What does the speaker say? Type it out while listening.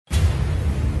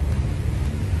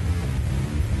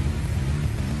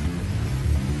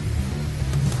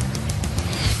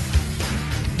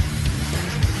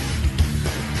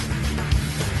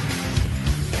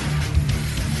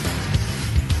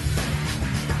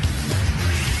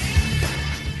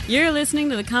You're listening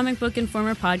to the Comic Book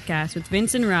Informer podcast with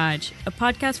Vince and Raj, a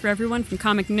podcast for everyone from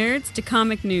comic nerds to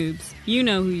comic noobs. You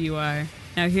know who you are.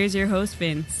 Now here's your host,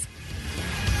 Vince.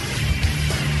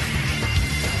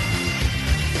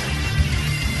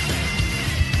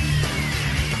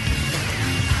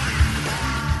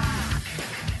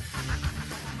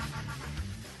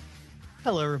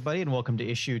 Hello, everybody, and welcome to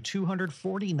issue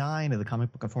 249 of the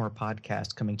Comic Book Informer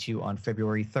podcast, coming to you on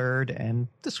February 3rd. And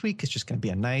this week is just going to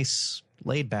be a nice,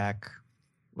 laid-back,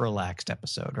 relaxed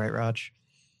episode. Right, Raj?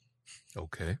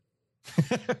 Okay.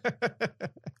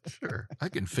 Sure. I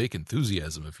can fake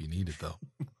enthusiasm if you need it, though.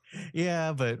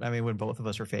 Yeah, but, I mean, when both of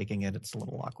us are faking it, it's a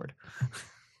little awkward.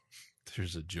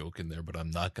 There's a joke in there, but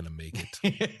I'm not going to make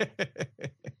it.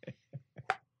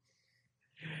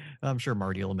 I'm sure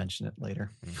Marty will mention it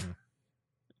later. Mm-hmm.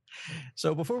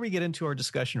 So before we get into our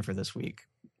discussion for this week,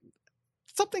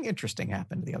 something interesting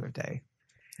happened the other day.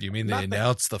 You mean they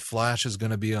announced the Flash is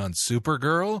going to be on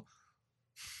Supergirl?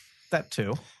 That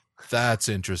too. That's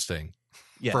interesting.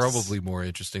 Yes. Probably more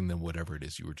interesting than whatever it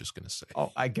is you were just going to say.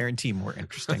 Oh, I guarantee more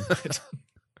interesting.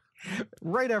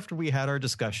 Right after we had our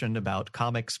discussion about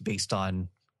comics based on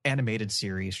animated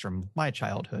series from my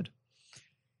childhood,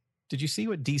 did you see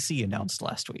what DC announced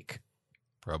last week?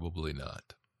 Probably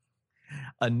not.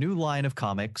 A new line of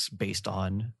comics based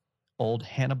on old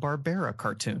Hanna-Barbera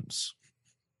cartoons.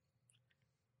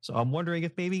 So I'm wondering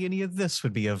if maybe any of this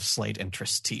would be of slight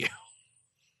interest to you.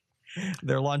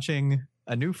 They're launching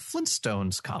a new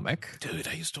Flintstones comic. Dude,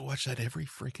 I used to watch that every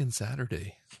freaking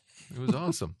Saturday. It was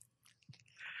awesome.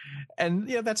 And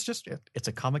yeah, that's just it. It's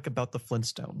a comic about the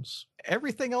Flintstones.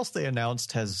 Everything else they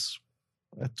announced has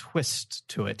a twist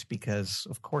to it because,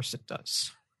 of course, it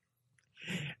does.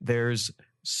 There's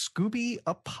Scooby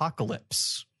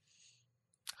Apocalypse.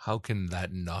 How can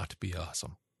that not be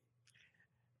awesome?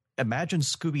 Imagine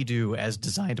Scooby-Doo as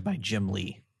designed by Jim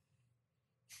Lee.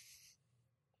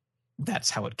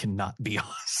 That's how it cannot be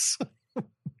awesome.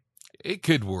 It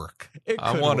could work.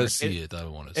 I want to see it. I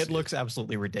want to see it. It looks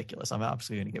absolutely ridiculous. I'm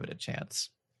absolutely going to give it a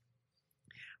chance.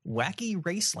 Wacky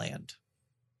Raceland,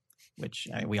 which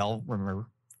we all remember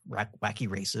Wacky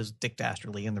Races, Dick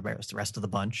Dastardly and the rest of the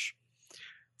bunch,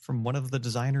 from one of the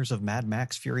designers of Mad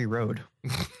Max Fury Road.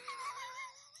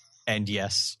 And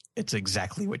yes, it's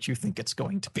exactly what you think it's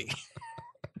going to be.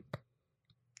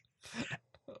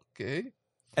 Okay.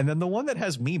 And then the one that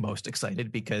has me most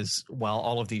excited, because while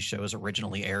all of these shows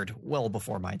originally aired well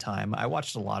before my time, I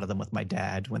watched a lot of them with my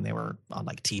dad when they were on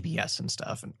like TBS and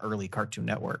stuff and early Cartoon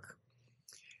Network.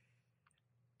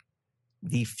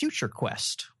 The Future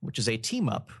Quest, which is a team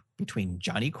up between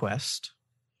Johnny Quest,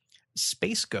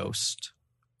 Space Ghost,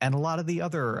 and a lot of the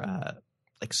other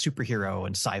like superhero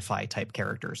and sci-fi type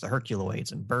characters, the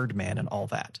Herculoids and Birdman and all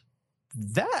that.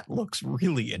 That looks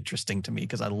really interesting to me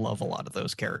because I love a lot of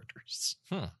those characters.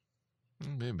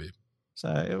 Maybe.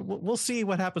 So we'll see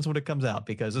what happens when it comes out,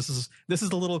 because this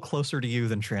is a little closer to you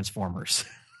than Transformers.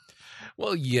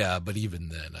 Well, yeah, but even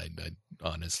then, I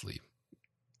honestly,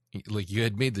 like, you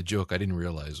had made the joke. I didn't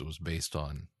realize it was based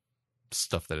on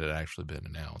stuff that had actually been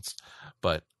announced.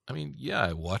 But I mean, yeah,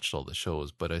 I watched all the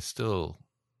shows, but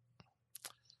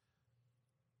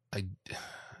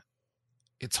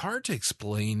it's hard to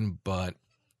explain, but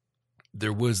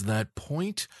there was that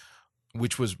point,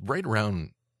 which was right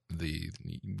around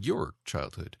your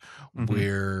childhood, mm-hmm.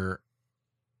 where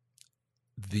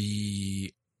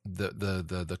the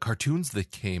cartoons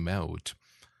that came out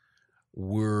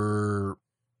were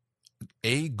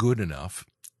good enough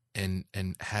and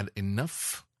had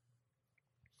enough.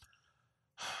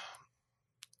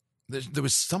 There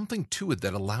was something to it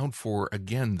that allowed for,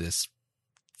 again, this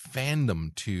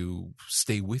fandom to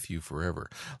stay with you forever.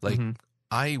 Like, mm-hmm.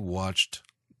 I watched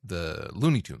the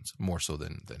Looney Tunes more so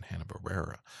than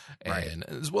Hanna-Barbera, and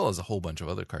as well as a whole bunch of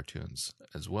other cartoons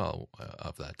as well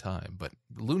of that time. But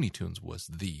Looney Tunes was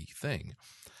the thing.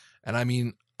 And I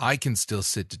mean, I can still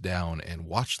sit down and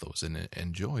watch those and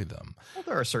enjoy them. Well,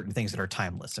 there are certain things that are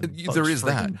timeless, and there is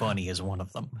that. Bunny is one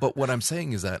of them. But what I'm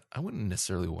saying is that I wouldn't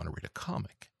necessarily want to read a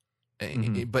comic.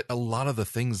 Mm-hmm. But a lot of the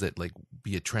things that, like,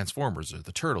 be it Transformers or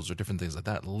the Turtles or different things like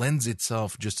that, lends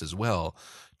itself just as well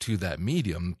to that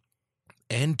medium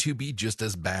and to be just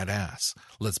as badass.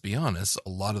 Let's be honest, a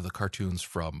lot of the cartoons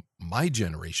from my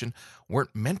generation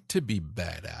weren't meant to be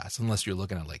badass, unless you're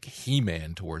looking at like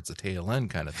He-Man towards the tail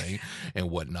end kind of thing and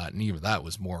whatnot. And even that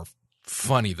was more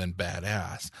funny than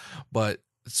badass. But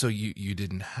so you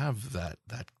didn't have that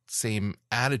same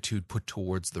attitude put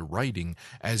towards the writing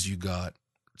as you got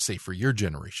say for your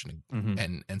generation.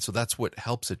 And so that's what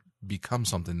helps it become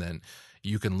something that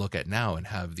you can look at now and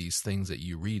have these things that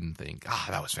you read and think,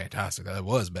 that was fantastic. That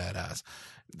was badass.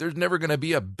 There's never going to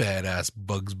be a badass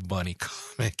Bugs Bunny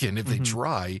comic. And if they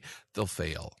try, they'll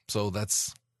fail. So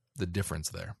that's the difference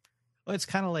there. Well, it's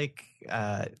kind of like,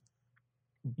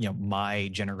 my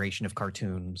generation of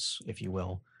cartoons, if you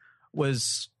will,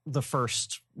 was the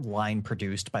first line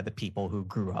produced by the people who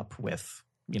grew up with,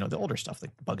 the older stuff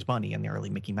like Bugs Bunny and the early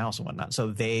Mickey Mouse and whatnot. So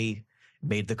they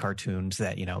made the cartoons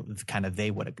that, kind of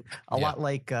they would have a lot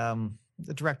like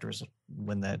the directors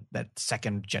when that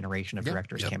second generation of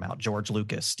directors came out. George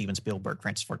Lucas, Steven Spielberg,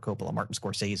 Francis Ford Coppola, Martin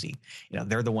Scorsese.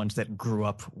 They're the ones that grew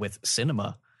up with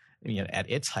cinema at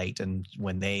its height, and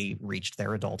when they reached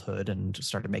their adulthood and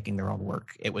started making their own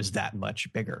work, it was that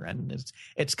much bigger. And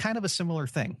it's kind of a similar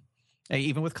thing.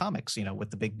 Even with comics,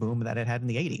 with the big boom that it had in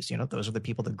the 80s, those are the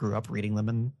people that grew up reading them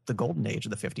in the golden age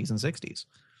of the 50s and 60s.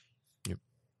 Yep.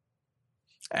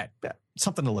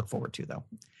 Something to look forward to, though.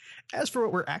 As for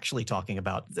what we're actually talking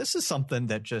about, this is something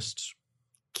that just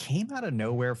came out of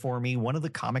nowhere for me. One of the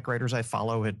comic writers I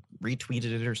follow had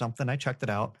retweeted it or something. I checked it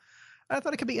out. I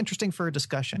thought it could be interesting for a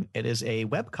discussion. It is a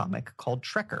webcomic called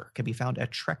Trekker. It can be found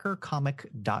at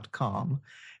trekkercomic.com,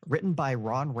 written by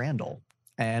Ron Randall.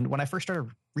 And when I first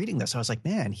started reading this, I was like,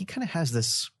 man, he kind of has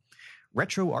this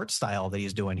retro art style that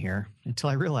he's doing here, until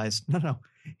I realized, no,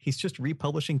 he's just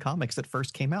republishing comics that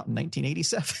first came out in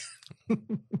 1987.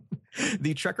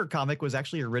 The Trekker comic was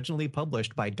actually originally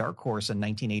published by Dark Horse in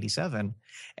 1987,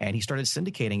 and he started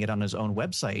syndicating it on his own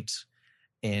website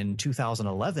in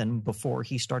 2011 before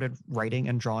he started writing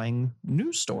and drawing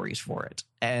news stories for it.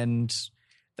 And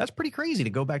that's pretty crazy to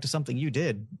go back to something you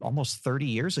did almost 30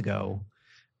 years ago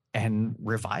and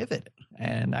revive it.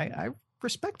 And I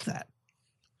respect that.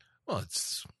 Well,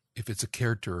 if it's a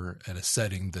character and a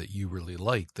setting that you really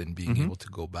like, then being able to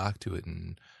go back to it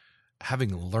and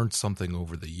having learned something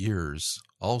over the years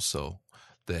also,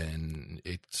 then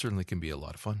it certainly can be a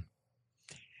lot of fun.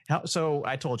 So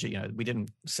I told you, we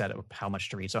didn't set up how much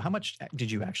to read. So how much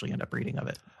did you actually end up reading of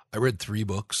it? I read 3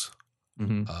 books.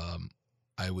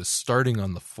 I was starting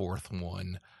on the 4th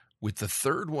one, with the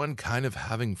 3rd one kind of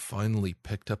having finally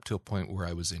picked up to a point where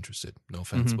I was interested. No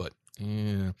offense, but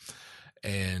yeah.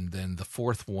 And then the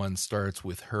 4th one starts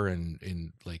with her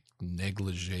in like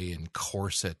negligee and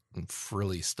corset and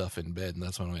frilly stuff in bed. And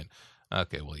that's when I went,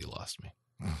 okay, well, you lost me.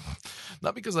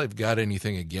 Not because I've got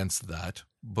anything against that,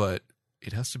 but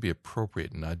it has to be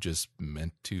appropriate and not just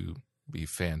meant to be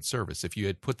fan service. If you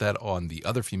had put that on the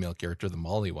other female character, the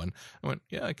Molly one, I went,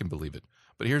 yeah, I can believe it.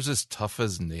 But here's this tough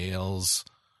as nails,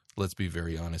 let's be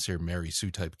very honest here, Mary Sue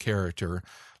type character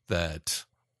that,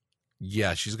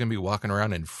 yeah, she's going to be walking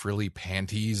around in frilly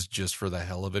panties just for the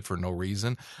hell of it for no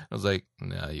reason. I was like,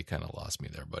 nah, you kind of lost me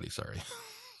there, buddy. Sorry.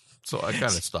 So I kind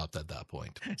of stopped at that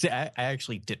point. See, I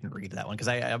actually didn't read that one because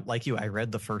I like you, I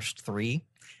read the first 3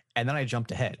 and then I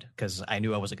jumped ahead because I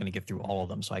knew I wasn't going to get through all of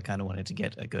them. So I kind of wanted to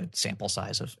get a good sample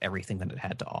size of everything that it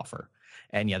had to offer.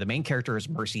 And yeah, the main character is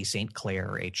Mercy St.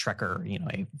 Clair, a trekker,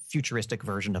 a futuristic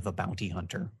version of a bounty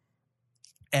hunter.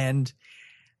 And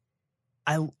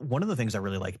one of the things I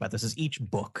really like about this is each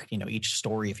book, each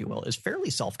story, if you will, is fairly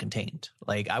self-contained.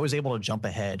 Like I was able to jump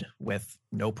ahead with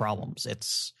no problems.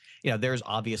 It's, there's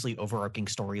obviously overarching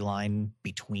storyline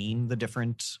between the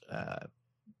different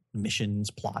missions,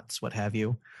 plots, what have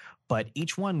you, but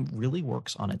each one really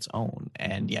works on its own.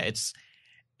 And yeah, it's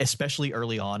especially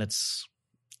early on. It's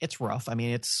rough. I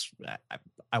mean,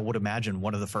 I would imagine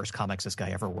one of the first comics this guy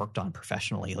ever worked on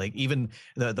professionally. Like even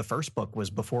the first book was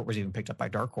before it was even picked up by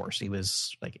Dark Horse. He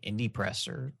was like indie press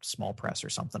or small press or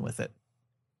something with it.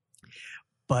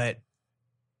 But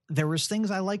there was things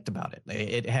I liked about it.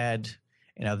 It had,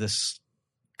 this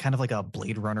kind of like a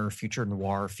Blade Runner future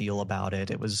noir feel about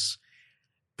it. It was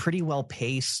pretty well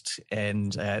paced,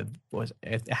 and it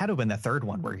had to have been the 3rd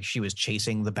one where she was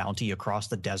chasing the bounty across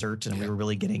the desert, and we were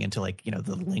really getting into like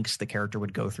the links the character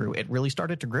would go through. It really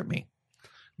started to grip me.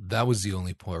 That was the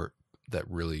only part that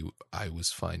really I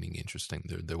was finding interesting.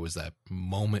 There was that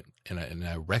moment, and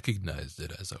I recognized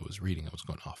it as I was reading. I was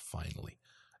going, oh, finally,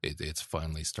 it's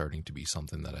finally starting to be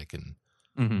something that I can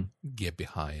get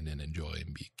behind and enjoy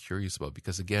and be curious about.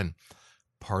 Because again,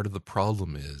 part of the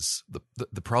problem is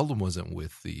the problem wasn't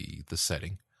with the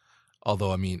setting,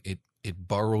 although I mean it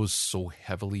borrows so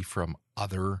heavily from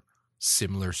other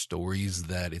similar stories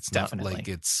that it's Definitely. not like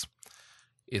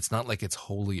it's not like it's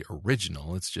wholly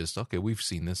original. It's just, okay, we've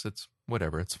seen this, it's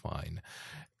whatever, it's fine,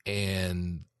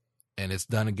 and it's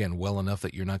done again well enough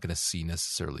that you're not going to see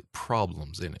necessarily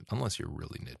problems in it unless you're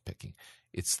really nitpicking.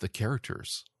 It's the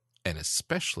characters, and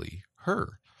especially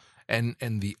her.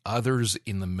 and the others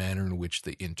in the manner in which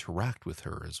they interact with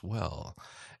her as well.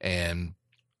 And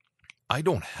I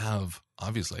don't have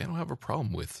a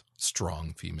problem with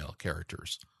strong female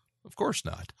characters. Of course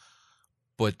not.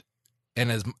 But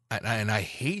and I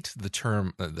hate the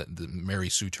term, the Mary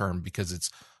Sue term, because it's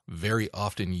very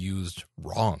often used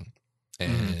wrong,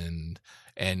 and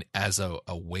as a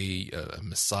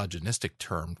misogynistic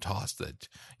term tossed that,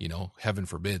 heaven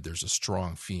forbid there's a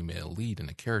strong female lead in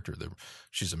a character that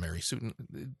she's a Mary Sue.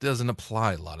 It doesn't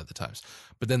apply a lot of the times.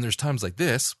 But then there's times like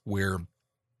this where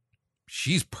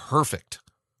she's perfect.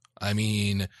 I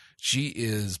mean, she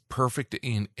is perfect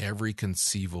in every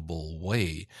conceivable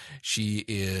way. She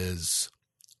is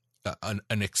an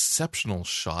exceptional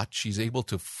shot. She's able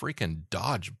to freaking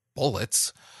dodge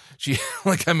bullets. She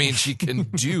can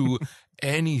do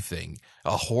anything.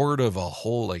 A squad of,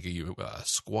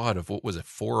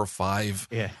 4 or 5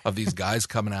 of these guys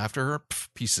coming after her,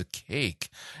 piece of cake.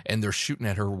 And they're shooting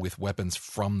at her with weapons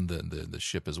from the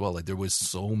ship as well. Like, there was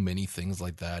so many things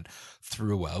like that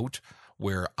throughout,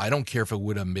 where I don't care if it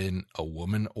would have been a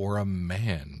woman or a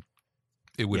man.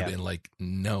 It would have been like,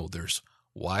 no,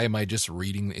 why am I just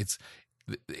reading? It's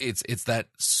that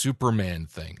Superman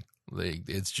thing. Like,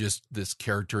 it's just, this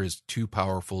character is too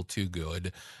powerful, too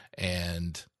good,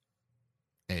 and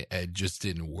it just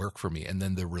didn't work for me. And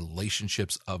then the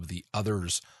relationships of the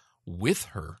others with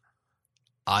her,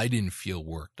 I didn't feel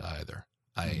worked either.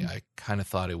 I kind of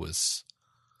thought it was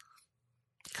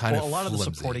a lot of the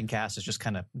supporting cast is just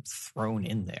kind of thrown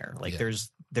in there. Like,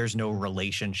 there's no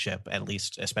relationship, at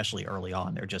least, especially early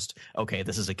on. They're just, okay,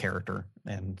 this is a character,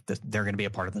 and they're going to be a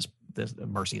part of this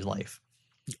Mercy's life.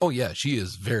 Oh yeah, she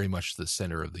is very much the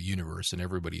center of the universe, and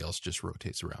everybody else just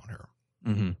rotates around her.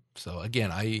 Mm-hmm. So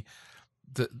again,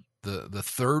 the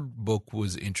third book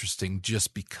was interesting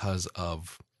just because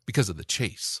of the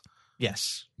chase.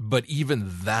 Yes, but even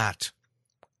that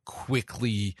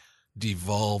quickly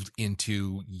devolved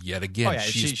into, yet again,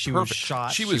 she was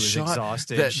shot. She was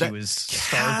exhausted. She was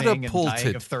starving and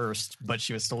dying of thirst, but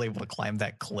she was still able to climb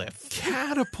that cliff.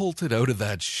 Catapulted out of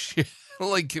that shit.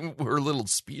 Like her little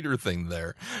speeder thing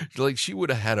there. Like, she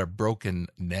would have had a broken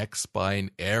neck,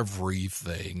 spine,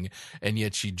 everything, and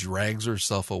yet she drags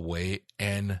herself away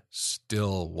and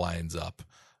still winds up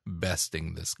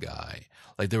besting this guy.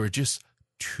 Like, there were just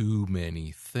too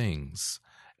many things.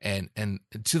 And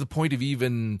to the point of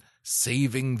even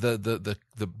saving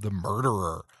the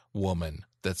murderer woman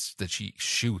that she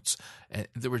shoots. And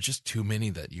there were just too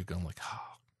many that you're going like,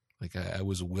 like, I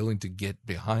was willing to get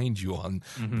behind you on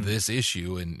this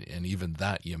issue, and even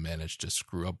that you managed to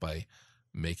screw up by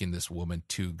making this woman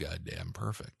too goddamn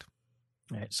perfect.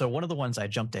 Right. So one of the ones I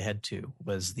jumped ahead to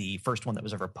was the first one that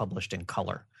was ever published in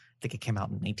color. I think it came out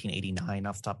in 1989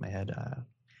 off the top of my head.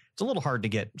 It's a little hard to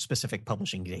get specific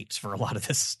publishing dates for a lot of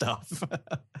this stuff.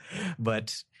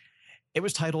 But it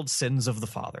was titled Sins of the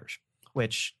Fathers,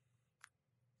 which,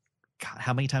 God,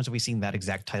 how many times have we seen that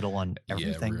exact title on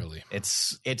everything? Yeah, really.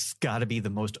 It's got to be the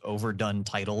most overdone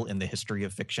title in the history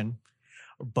of fiction.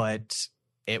 But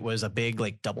it was a big,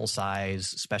 like, double size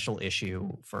special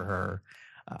issue for her,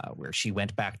 where she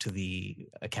went back to the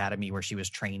academy where she was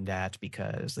trained at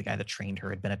because the guy that trained her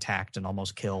had been attacked and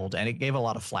almost killed. And it gave a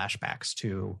lot of flashbacks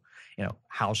to,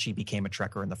 how she became a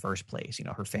Trekker in the first place,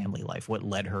 her family life, what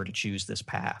led her to choose this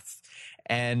path.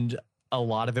 And a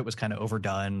lot of it was kind of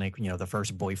overdone, like, the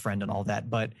first boyfriend and all that,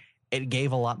 but it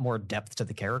gave a lot more depth to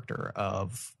the character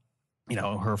of,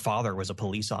 her father was a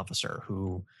police officer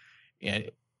who,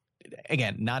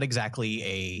 again, not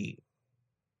exactly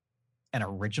an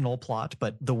original plot,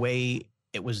 but the way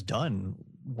it was done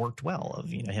worked well, of,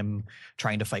 him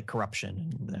trying to fight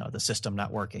corruption, the system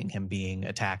not working, him being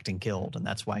attacked and killed. And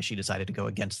that's why she decided to go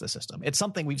against the system. It's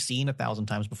something we've seen 1,000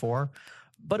 times before,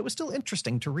 but it was still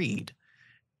interesting to read.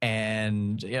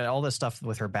 And all this stuff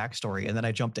with her backstory. And then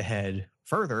I jumped ahead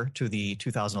further to the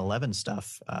 2011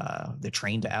 stuff, the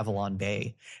Train to Avalon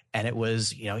Bay. And it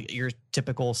was, your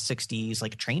typical 60s,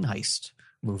 like, train heist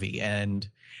movie. And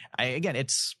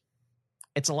it's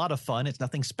a lot of fun. It's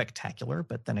nothing spectacular,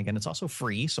 but then again, it's also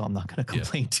free, so I'm not going to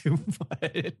complain too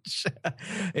much.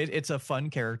 It's a fun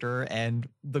character. And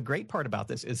the great part about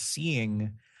this is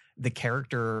seeing the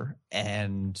character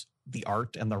and the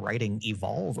art and the writing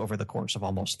evolve over the course of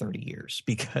almost 30 years.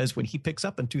 Because when he picks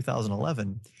up in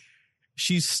 2011,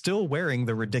 she's still wearing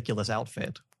the ridiculous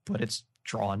outfit, but it's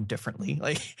drawn differently.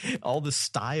 Like, all the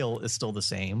style is still the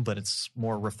same, but it's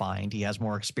more refined. He has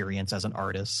more experience as an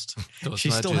artist. So she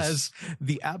still has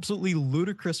the absolutely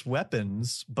ludicrous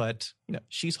weapons, but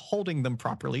she's holding them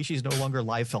properly. She's no longer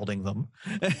Liefelding them.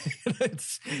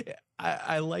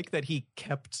 I like that he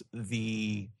kept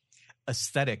the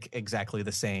aesthetic exactly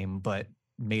the same, but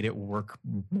made it work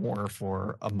more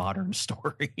for a modern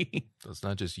story. So it's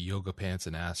not just yoga pants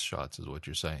and ass shots is what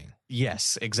you're saying.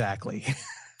 Yes, exactly.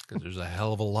 Because there's a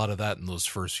hell of a lot of that in those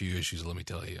first few issues, let me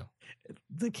tell you.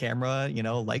 The camera,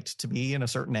 liked to be in a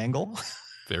certain angle.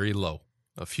 Very low.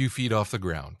 A few feet off the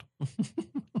ground.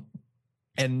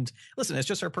 And listen, it's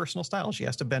just her personal style. She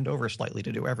has to bend over slightly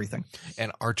to do everything.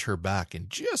 And arch her back in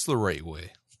just the right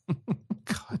way.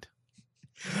 God.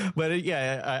 But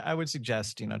yeah, I would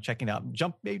suggest, checking out,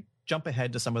 jump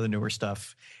ahead to some of the newer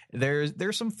stuff.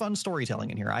 There's some fun storytelling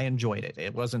in here. I enjoyed it.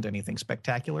 It wasn't anything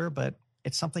spectacular, but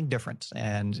it's something different.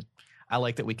 And I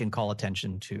like that we can call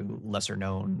attention to lesser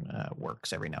known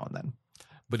works every now and then.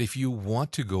 But if you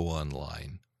want to go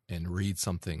online and read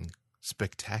something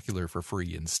spectacular for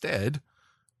free instead,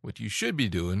 what you should be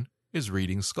doing is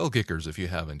reading Skull Kickers if you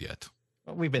haven't yet.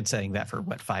 We've been saying that for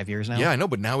 5 years now? Yeah, I know,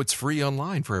 but now it's free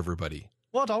online for everybody.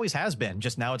 Well, it always has been.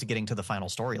 Just now it's getting to the final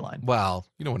storyline. Well,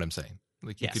 you know what I'm saying.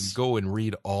 Like you can go and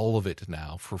read all of it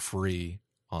now for free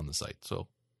on the site. So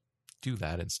do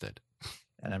that instead.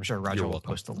 And I'm sure Roger will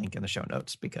post the link in the show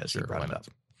notes because he brought it up.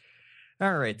 Not?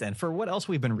 All right, then. For what else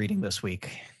we've been reading this week,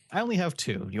 I only have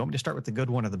 2. Do you want me to start with the good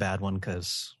one or the bad one?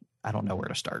 Because I don't know where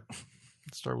to start.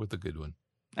 Let's start with the good one.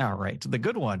 All right. The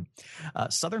good one,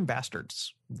 Southern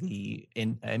Bastards, the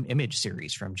Image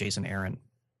series from Jason Aaron.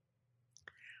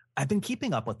 I've been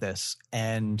keeping up with this,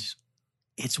 and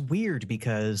it's weird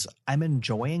because I'm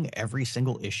enjoying every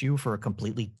single issue for a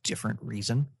completely different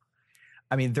reason.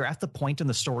 I mean, they're at the point in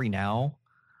the story now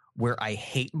where I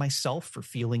hate myself for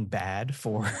feeling bad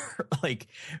for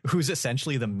who's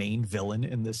essentially the main villain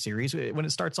in this series. When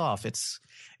it starts off, it's,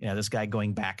 this guy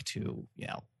going back to,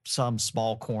 some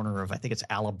small corner of, I think it's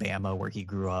Alabama where he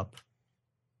grew up.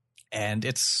 And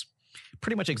it's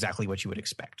pretty much exactly what you would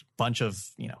expect. Bunch of,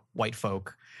 white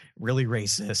folk, really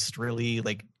racist, really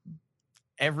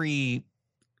every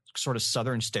sort of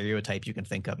Southern stereotype you can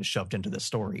think of is shoved into this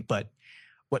story. But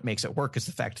what makes it work is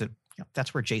the fact that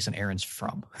that's where Jason Aaron's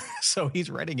from. So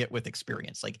he's writing it with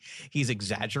experience. He's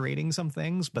exaggerating some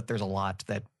things, but there's a lot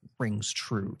that rings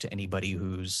true to anybody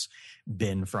who's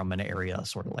been from an area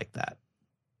sort of like that.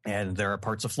 And there are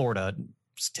parts of Florida,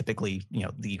 typically,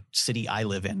 the city I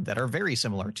live in, that are very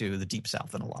similar to the Deep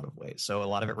South in a lot of ways. So a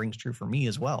lot of it rings true for me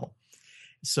as well.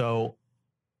 So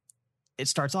it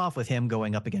starts off with him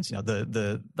going up against,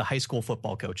 the high school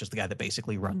football coach is the guy that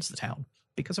basically runs the town,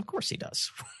 because of course he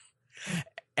does.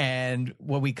 And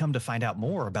when we come to find out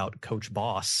more about Coach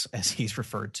Boss, as he's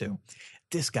referred to,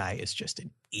 this guy is just an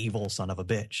evil son of a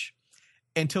bitch.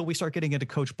 Until we start getting into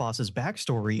Coach Boss's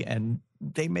backstory, and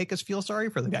they make us feel sorry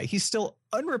for the guy. He's still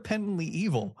unrepentantly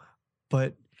evil,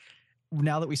 but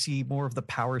now that we see more of the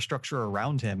power structure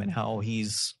around him and how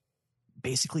he's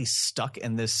basically stuck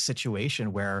in this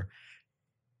situation where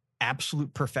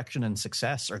absolute perfection and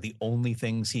success are the only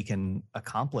things he can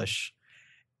accomplish.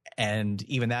 And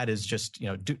even that is just,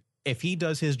 if he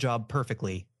does his job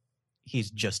perfectly,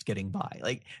 he's just getting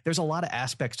by. There's a lot of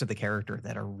aspects to the character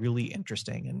that are really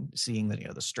interesting, and seeing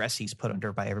that, the stress he's put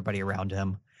under by everybody around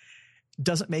him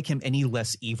doesn't make him any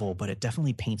less evil, but it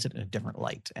definitely paints it in a different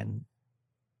light. And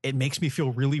it makes me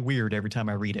feel really weird every time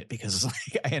I read it, because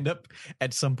I end up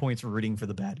at some points rooting for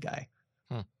the bad guy.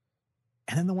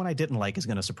 And then the one I didn't like is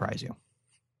going to surprise you.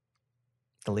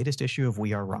 The latest issue of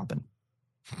We Are Robin.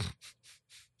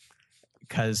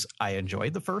 Because I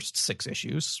enjoyed the first 6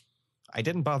 issues. I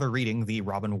didn't bother reading the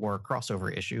Robin War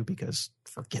crossover issue because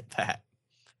forget that.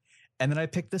 And then I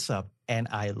picked this up and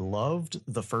I loved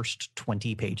the first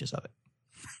 20 pages of it.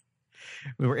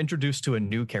 We were introduced to a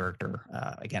new character.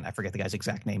 Again, I forget the guy's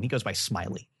exact name. He goes by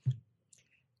Smiley.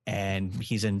 And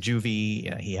he's in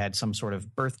juvie. He had some sort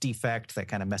of birth defect that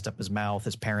kind of messed up his mouth.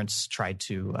 His parents tried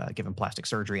to give him plastic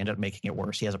surgery, ended up making it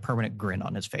worse. He has a permanent grin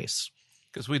on his face.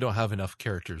 Because we don't have enough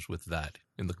characters with that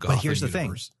in the Gotham But here's the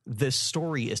universe. thing. This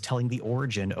story is telling the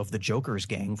origin of the Joker's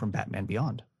gang from Batman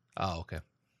Beyond. Oh, okay.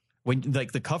 When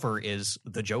the cover is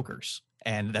the Jokers,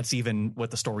 and that's even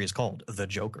what the story is called, the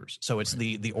Jokers. So it's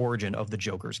the origin of the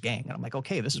Joker's gang. And I'm like,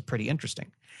 okay, this is pretty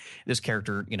interesting. This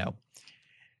character,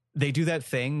 they do that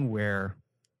thing where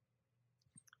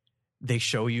they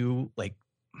show you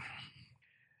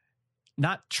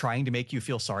not trying to make you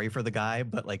feel sorry for the guy,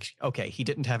 but okay, he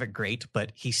didn't have it great,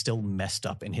 but he still messed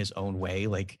up in his own way.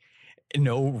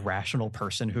 No rational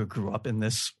person who grew up in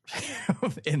this,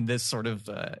 in this sort of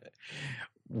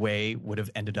way would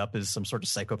have ended up as some sort of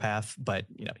psychopath, but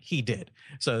he did.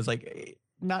 So it's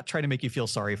not trying to make you feel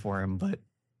sorry for him, but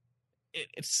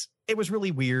it was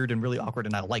really weird and really awkward.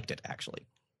 And I liked it actually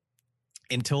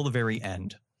until the very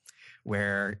end,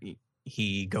 where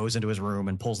he goes into his room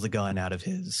and pulls the gun out of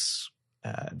his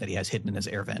that he has hidden in his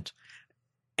air vent.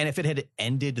 And if it had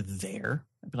ended there,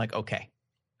 I'd be like, okay.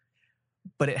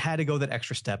 But it had to go that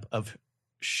extra step of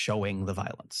showing the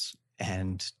violence.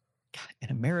 And God,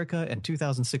 in America in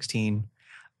 2016,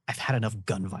 I've had enough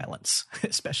gun violence,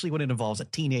 especially when it involves a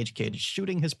teenage kid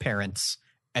shooting his parents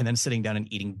and then sitting down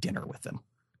and eating dinner with them.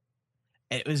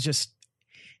 It was just,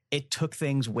 it took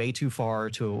things way too far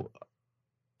to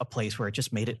a place where it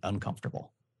just made it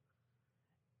uncomfortable.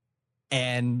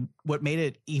 And what made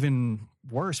it even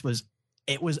worse was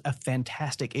it was a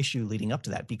fantastic issue leading up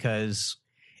to that, because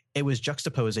it was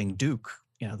juxtaposing Duke,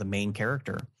 the main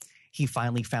character. He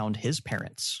finally found his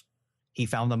parents. He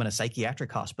found them in a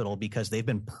psychiatric hospital because they've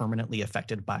been permanently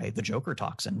affected by the Joker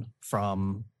toxin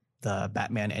from the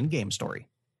Batman Endgame story.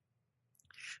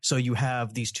 So you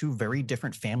have these two very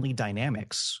different family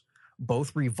dynamics,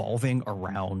 both revolving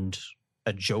around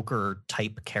a Joker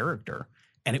type character.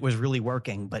 And it was really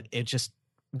working, but it just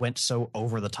went so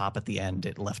over the top at the end.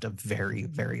 It left a very,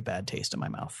 very bad taste in my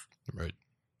mouth. Right.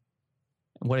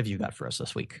 What have you got for us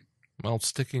this week? Well,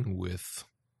 sticking with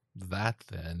that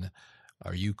then,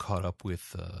 are you caught up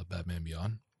with Batman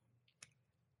Beyond?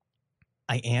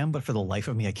 I am, but for the life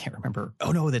of me, I can't remember.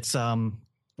 Oh, no, that's,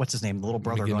 what's his name? The little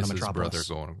brother going to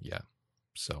Metropolis. Yeah.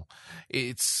 So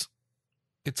it's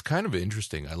kind of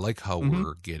interesting. I like how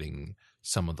we're getting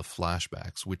some of the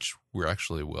flashbacks, which were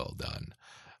actually well done,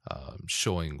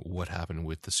 showing what happened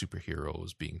with the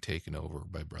superheroes being taken over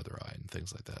by Brother Eye and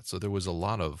things like that. So there was a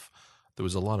lot of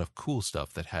cool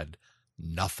stuff that had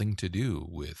nothing to do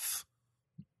with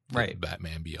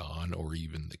Batman Beyond or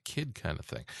even the kid kind of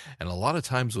thing. And a lot of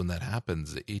times when that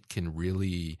happens, it can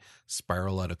really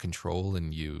spiral out of control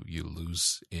and you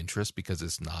lose interest because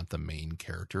it's not the main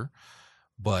character.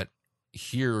 But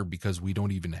here, because we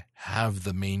don't even have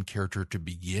the main character to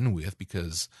begin with,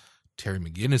 because Terry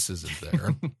McGinnis isn't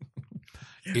there.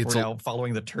 We're now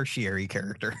following the tertiary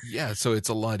character. Yeah, so it's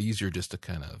a lot easier just to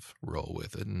kind of roll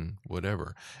with it and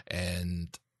whatever.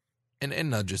 And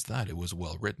not just that, it was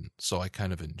well written. So I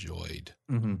kind of enjoyed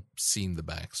seeing the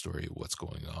backstory of what's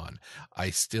going on. I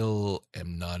still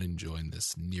am not enjoying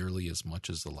this nearly as much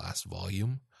as the last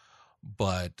volume,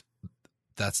 but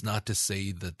that's not to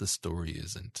say that the story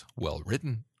isn't well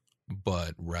written,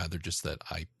 but rather just that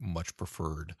I much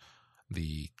preferred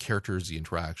the characters, the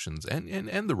interactions,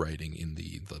 and the writing in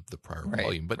the prior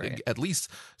volume. But at least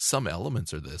some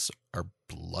elements of this are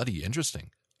bloody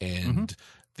interesting. And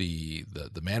the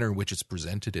manner in which it's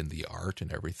presented in the art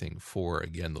and everything for,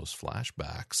 again, those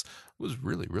flashbacks was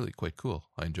really, really quite cool.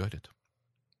 I enjoyed it.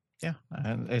 Yeah.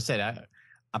 I said,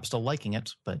 I'm still liking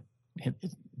it, but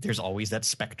there's always that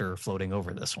specter floating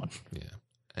over this one. Yeah.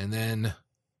 And then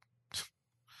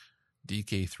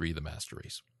DK3, The Master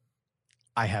Race.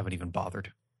 I haven't even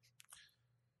bothered.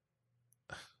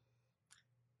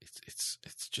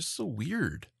 It's just so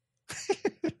weird.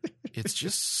 It's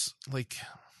just like,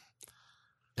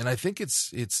 and I think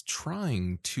it's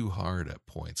trying too hard at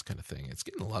points, kind of thing. It's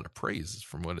getting a lot of praise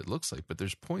from what it looks like, but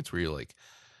there's points where you're like,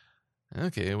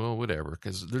 okay, well, whatever,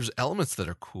 because there's elements that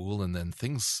are cool, and then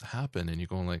things happen, and you're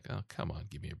going like, oh, come on,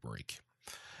 give me a break.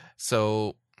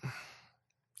 So,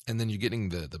 and then you're getting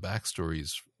the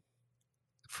backstories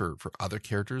for other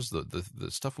characters.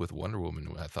 The stuff with Wonder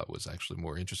Woman I thought was actually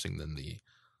more interesting than the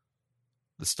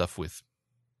stuff with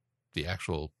the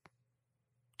actual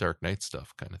Dark Knight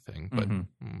stuff kind of thing. But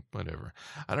whatever.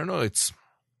 I don't know.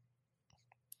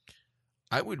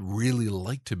 I would really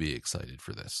like to be excited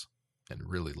for this and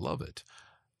really love it.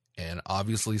 And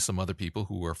obviously some other people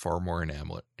who are far more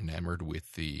enamored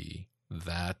with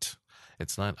that.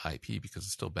 It's not IP because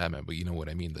it's still Batman, but you know what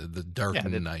I mean? The Dark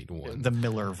Knight one. The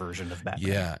Miller version of Batman.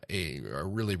 Yeah, are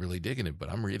really, really digging it.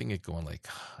 But I'm reading it going like,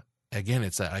 again,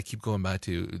 it's that I keep going back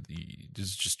to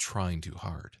just trying too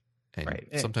hard. And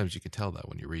sometimes you can tell that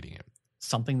when you're reading it.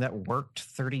 Something that worked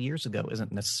 30 years ago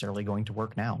isn't necessarily going to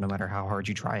work now, no matter how hard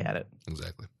you try at it.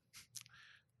 Exactly.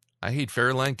 I Hate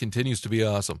Fairyland continues to be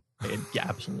awesome. Yeah,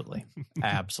 absolutely.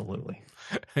 Absolutely.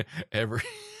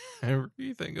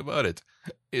 Everything about it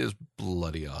is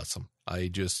bloody awesome. I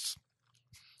just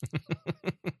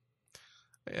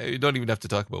you don't even have to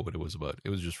talk about what it was about. It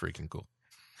was just freaking cool.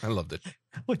 I loved it.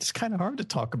 Well, it's kind of hard to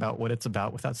talk about what it's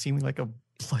about without seeming like a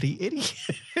bloody idiot.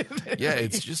 Yeah,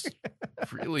 it's just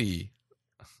really.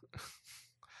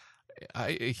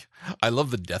 I love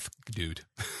the Death Dude.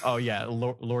 Oh yeah,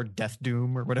 Lord Death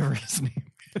Doom or whatever his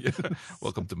name is. Yeah.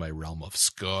 Welcome to my realm of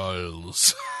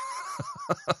skulls.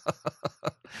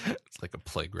 It's like a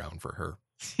playground for her.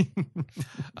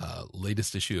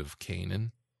 Latest issue of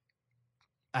Kanan.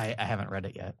 I haven't read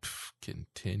it yet.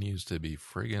 Continues to be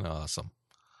friggin' awesome.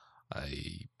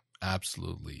 I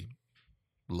absolutely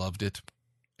loved it.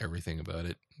 Everything about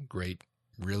it. Great.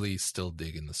 Really still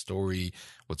digging the story,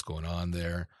 what's going on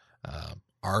there.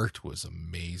 Art was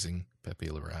amazing. Pepe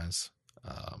Larraz.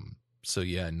 So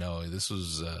yeah, no, this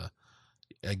was,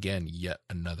 again, yet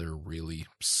another really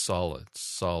solid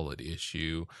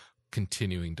issue,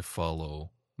 continuing to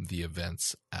follow the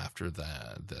events after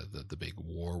the big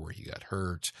war where he got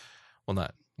hurt. Well,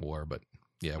 not war, but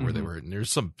yeah, where they were. And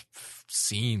there's some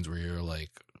scenes where you're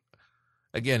like,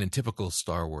 again, in typical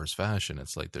Star Wars fashion,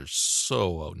 it's like they're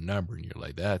so outnumbered, and you're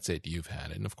like, that's it, you've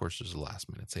had it. And of course, there's a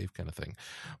last minute save kind of thing,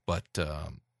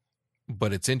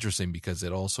 but it's interesting because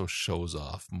it also shows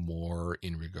off more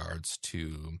in regards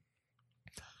to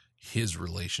his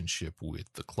relationship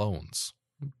with the clones,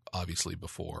 obviously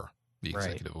before the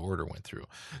executive order went through.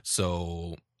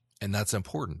 So, and that's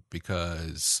important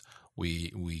because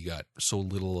we got so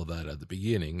little of that at the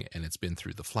beginning, and it's been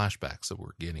through the flashbacks that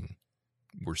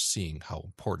we're seeing how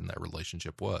important that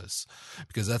relationship was,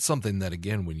 because that's something that,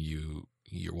 again, when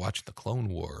you're watching the Clone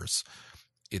Wars,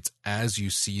 it's as you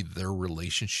see their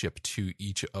relationship to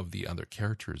each of the other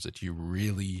characters that you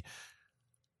really,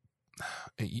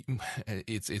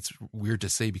 it's weird to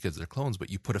say because they're clones, but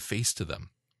you put a face to them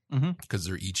because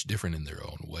they're each different in their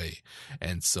own way.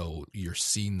 And so you're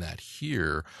seeing that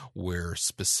here where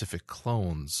specific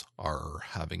clones are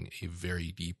having a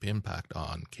very deep impact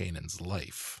on Kanan's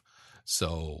life.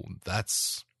 So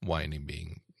that's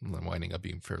winding up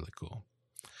being fairly cool.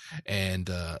 And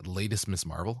latest Ms.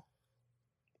 Marvel.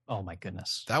 Oh my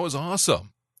goodness. That was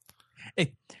awesome.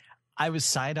 I was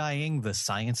side-eyeing the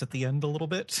science at the end a little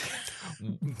bit.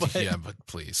 but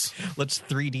please. Let's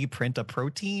 3D print a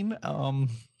protein.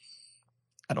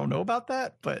 I don't know about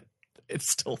that, but it's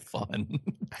still fun.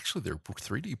 Actually, they're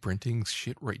 3D printing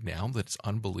shit right now that's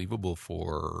unbelievable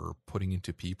for putting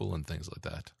into people and things like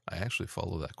that. I actually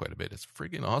follow that quite a bit. It's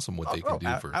freaking awesome what they can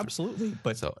do for absolutely.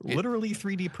 But so literally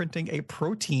 3D printing a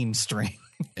protein string.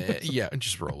 Yeah,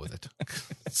 just roll with it.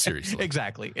 Seriously.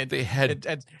 Exactly. They had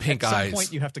pink eyes. At some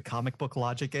point, you have to comic book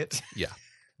logic it. Yeah,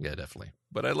 definitely.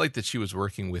 But I like that she was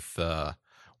working with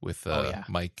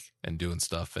Mike and doing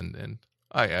stuff, and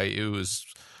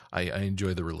I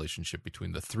enjoy the relationship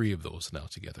between the three of those now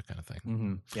together, kind of thing.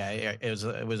 Mm-hmm. Yeah,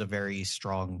 it was a very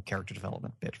strong character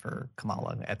development bit for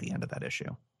Kamala at the end of that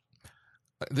issue.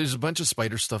 There's a bunch of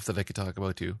Spider stuff that I could talk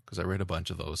about too, because I read a bunch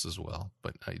of those as well,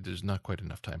 but there's not quite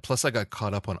enough time. Plus, I got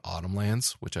caught up on Autumn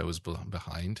Lands, which I was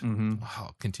behind. Wow,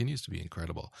 it continues to be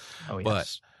incredible. Oh, yes.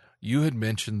 But you had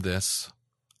mentioned this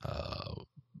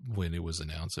when it was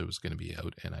announced it was going to be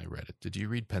out, and I read it. Did you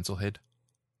read Pencilhead?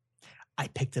 I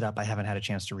picked it up. I haven't had a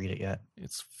chance to read it yet.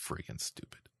 It's freaking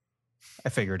stupid. I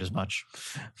figured as much.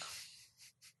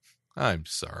 I'm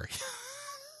sorry.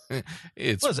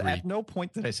 At no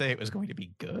point did I say it was going to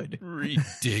be good.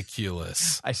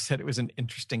 Ridiculous. I said it was an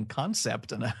interesting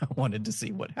concept, and I wanted to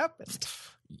see what happened.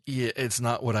 Yeah, it's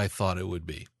not what I thought it would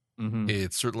be.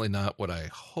 It's certainly not what I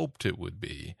hoped it would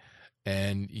be.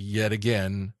 And yet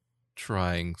again,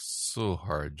 trying so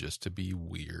hard just to be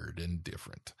weird and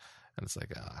different. And it's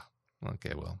like,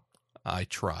 okay, well, I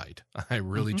tried. I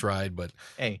really tried, but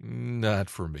not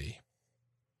for me.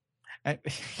 Yeah.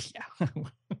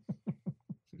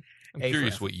 I'm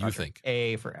curious what you think.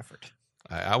 A for effort.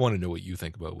 I want to know what you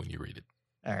think about when you read it.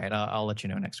 All right. I'll let you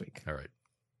know next week. All right.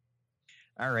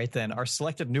 All right, then. Our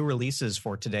selected new releases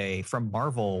for today from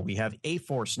Marvel, we have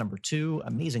A-Force #2,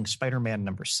 Amazing Spider-Man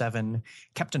 #7,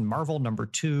 Captain Marvel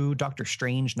 #2, Doctor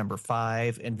Strange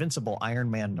 #5, Invincible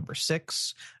Iron Man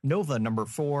 #6, Nova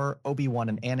 #4, Obi-Wan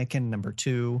and Anakin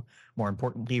 #2, more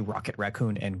importantly, Rocket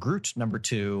Raccoon and Groot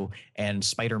 #2, and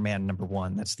Spider-Man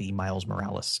 #1. That's the Miles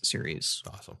Morales series.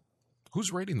 Awesome.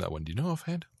 Who's writing that one? Do you know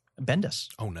offhand? Bendis.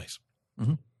 Oh, nice.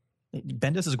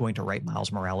 Bendis is going to write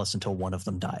Miles Morales until one of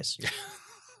them dies.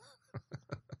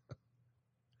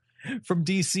 From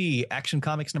DC, Action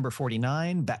Comics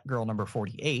 #49, Batgirl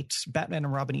 #48, Batman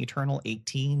and Robin Eternal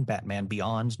 18, Batman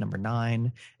Beyond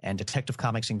 #9, and Detective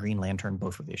Comics and Green Lantern,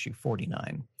 both with issue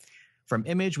 49. From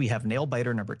Image, we have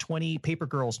Nailbiter #20, Paper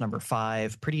Girls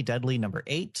 #5, Pretty Deadly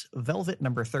 #8, Velvet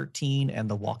 #13, and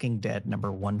The Walking Dead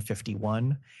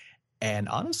 #151. And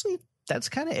honestly, that's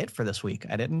kind of it for this week.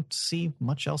 I didn't see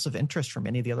much else of interest from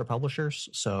any of the other publishers.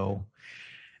 So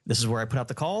this is where I put out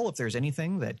the call. If there's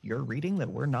anything that you're reading that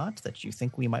we're not, that you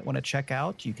think we might want to check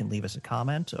out, you can leave us a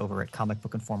comment over at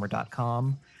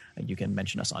comicbookinformer.com. You can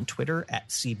mention us on Twitter at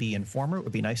CBInformer. It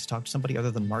would be nice to talk to somebody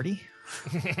other than Marty.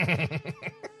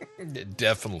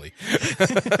 Definitely.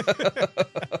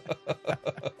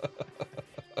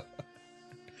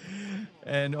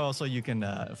 And also you can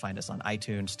find us on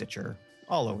iTunes, Stitcher,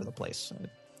 all over the place.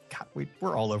 God,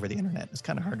 we're all over the internet. It's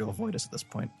kind of hard to avoid us at this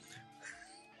point.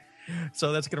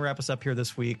 So that's going to wrap us up here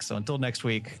this week. So until next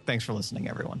week, thanks for listening,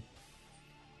 everyone.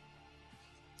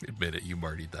 Admit it, you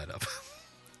martied that up.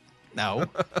 No.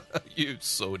 You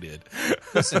so did.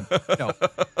 Listen, no.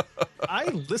 I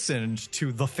listened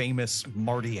to the famous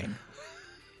Martying.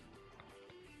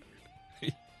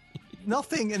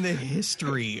 Nothing in the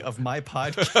history of my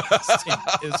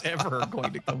podcasting is ever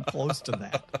going to come close to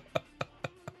that.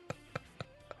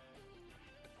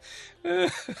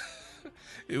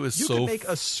 It was you so... could make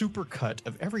a supercut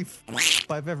of every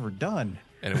I've ever done.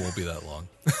 And it won't be that long.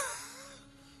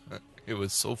 It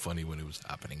was so funny when it was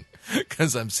happening.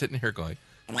 Because I'm sitting here going,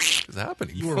 what is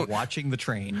happening? You were watching the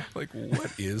train. Like,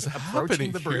 what is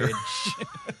approaching happening the bridge?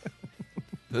 Here?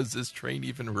 Does this train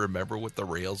even remember what the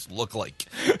rails look like?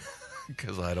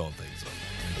 Because I don't think so.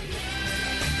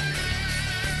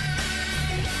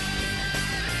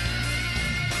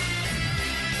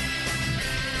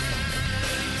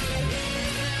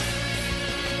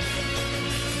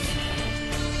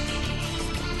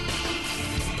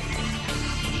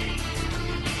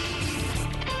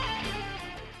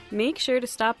 Make sure to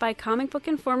stop by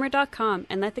comicbookinformer.com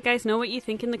and let the guys know what you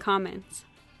think in the comments.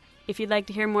 If you'd like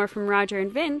to hear more from Roger and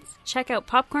Vince, check out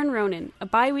Popcorn Ronin, a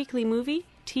bi-weekly movie,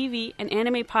 TV, and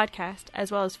anime podcast,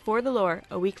 as well as For the Lore,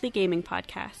 a weekly gaming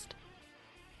podcast.